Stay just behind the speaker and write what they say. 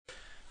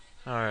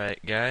Alright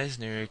guys,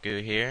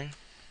 Naruku here,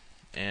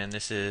 and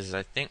this is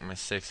I think my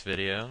 6th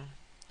video.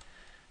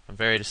 I'm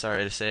very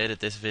sorry to say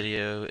that this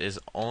video is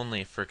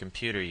only for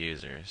computer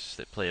users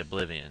that play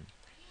Oblivion.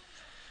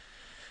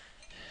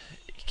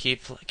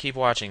 Keep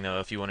watching though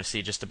if you want to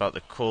see just about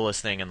the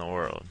coolest thing in the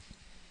world.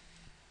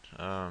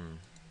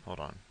 Hold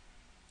on.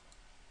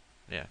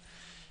 Yeah.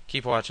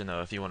 Keep watching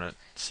though if you want to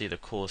see the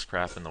coolest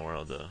crap in the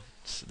world though.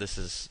 This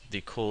is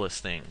the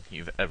coolest thing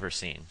you've ever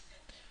seen.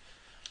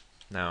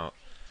 Now,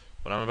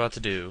 what I'm about to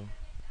do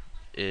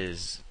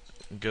is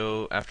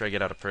go after I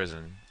get out of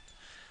prison.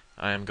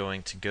 I am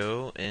going to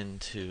go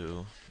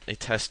into a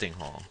testing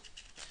hall,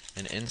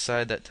 and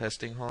inside that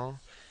testing hall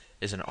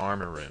is an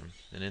armor room,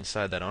 and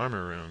inside that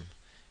armor room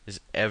is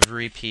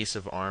every piece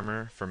of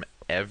armor from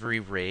every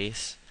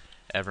race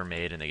ever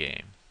made in the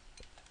game.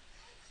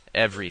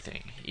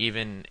 Everything,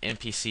 even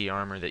NPC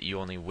armor that you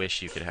only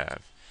wish you could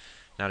have.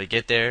 Now to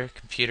get there,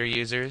 computer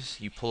users,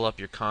 you pull up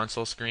your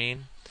console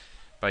screen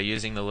by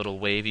using the little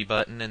wavy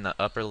button in the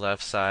upper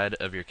left side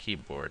of your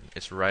keyboard.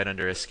 It's right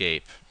under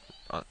escape,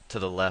 to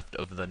the left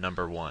of the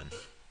number 1.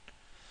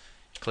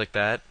 Click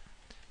that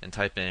and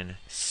type in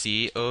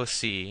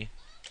COC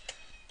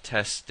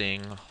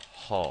testing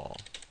hall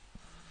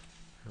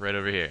right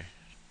over here,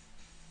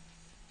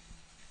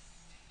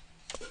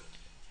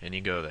 and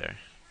you go there.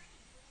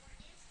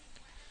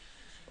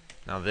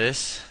 Now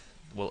this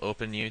will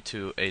open you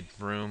to a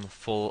room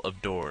full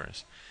of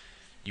doors.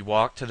 You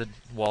walk to the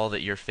wall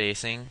that you're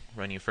facing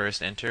when you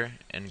first enter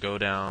and go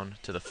down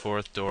to the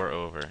 4th door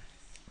over.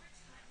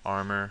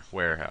 Armor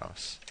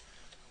warehouse.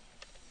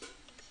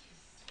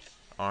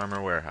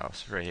 Armor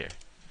warehouse, right here.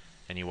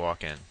 And you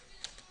walk in.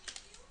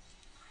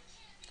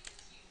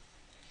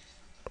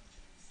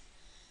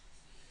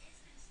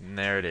 And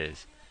there it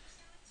is.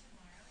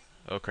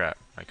 Oh crap,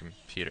 my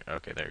computer.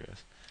 Okay, there it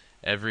goes.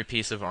 Every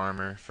piece of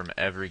armor from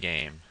every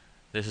game.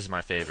 This is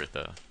my favorite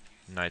though.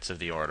 Knights of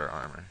the Order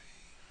armor.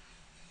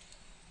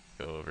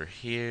 Go over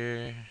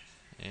here,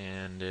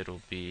 and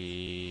it'll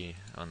be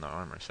on the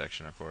armor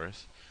section, of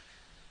course.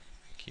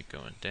 Keep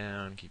going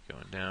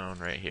down,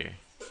 right here.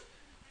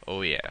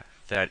 Oh yeah,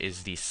 that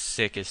is the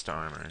sickest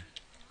armor.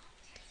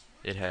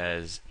 It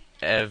has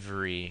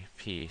every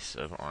piece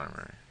of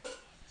armor.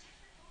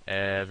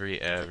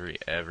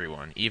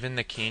 Everyone. Even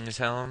the King's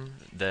helm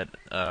that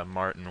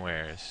Martin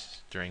wears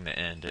during the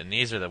end. And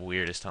these are the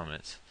weirdest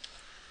helmets.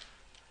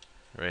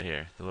 Right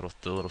here, the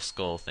little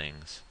skull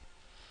things.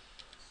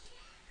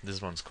 This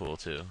one's cool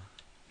too.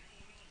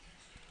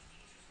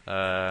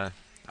 I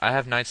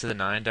have Knights of the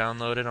Nine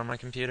downloaded on my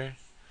computer,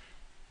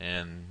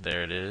 and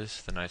there it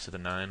is, the Knights of the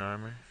Nine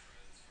armor.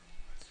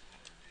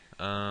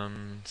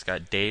 It's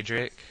got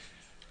Daedric,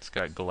 it's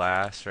got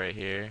Glass right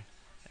here,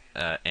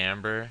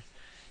 Amber.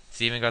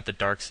 It's even got the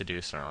Dark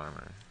Seducer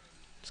armor.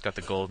 It's got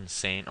the Golden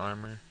Saint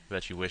armor.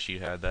 Bet you wish you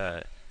had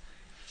that.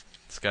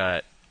 It's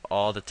got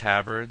all the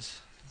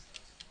tabards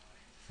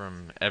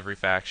from every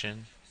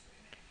faction.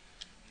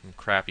 Some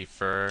crappy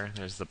fur.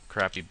 There's the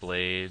crappy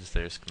blades.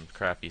 There's some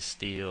crappy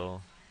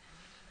steel.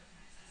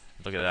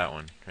 Look at that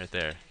one right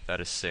there.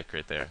 That is sick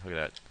right there. Look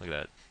at that. Look at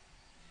that.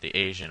 The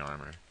Asian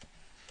armor.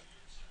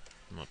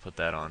 I'm gonna put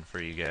that on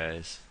for you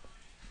guys.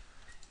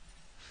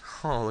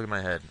 Oh, look at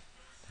my head.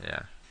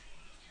 Yeah.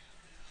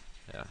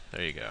 Yeah,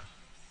 there you go.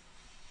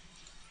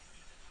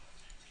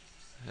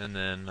 And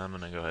then I'm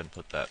gonna go ahead and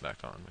put that back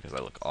on because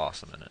I look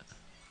awesome in it.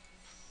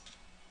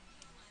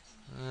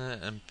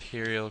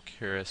 Imperial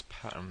Cuirass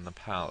from the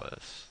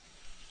Palace.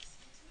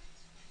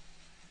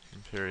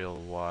 Imperial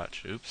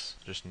Watch. Oops,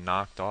 just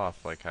knocked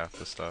off like half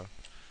the stuff.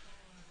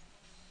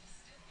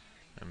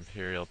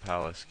 Imperial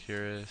Palace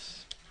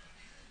Cuirass.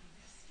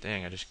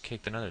 Dang, I just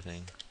kicked another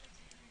thing.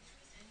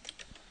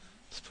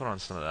 Let's put on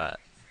some of that.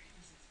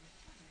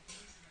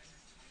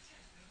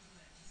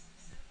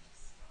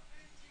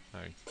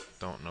 I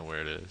don't know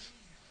where it is.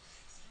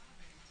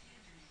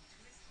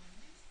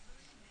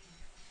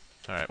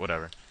 Alright,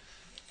 whatever.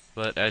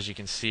 But as you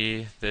can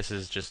see, this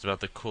is just about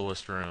the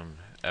coolest room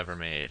ever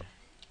made.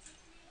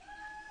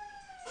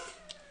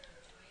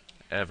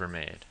 Ever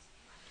made.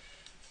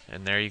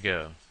 And there you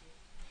go.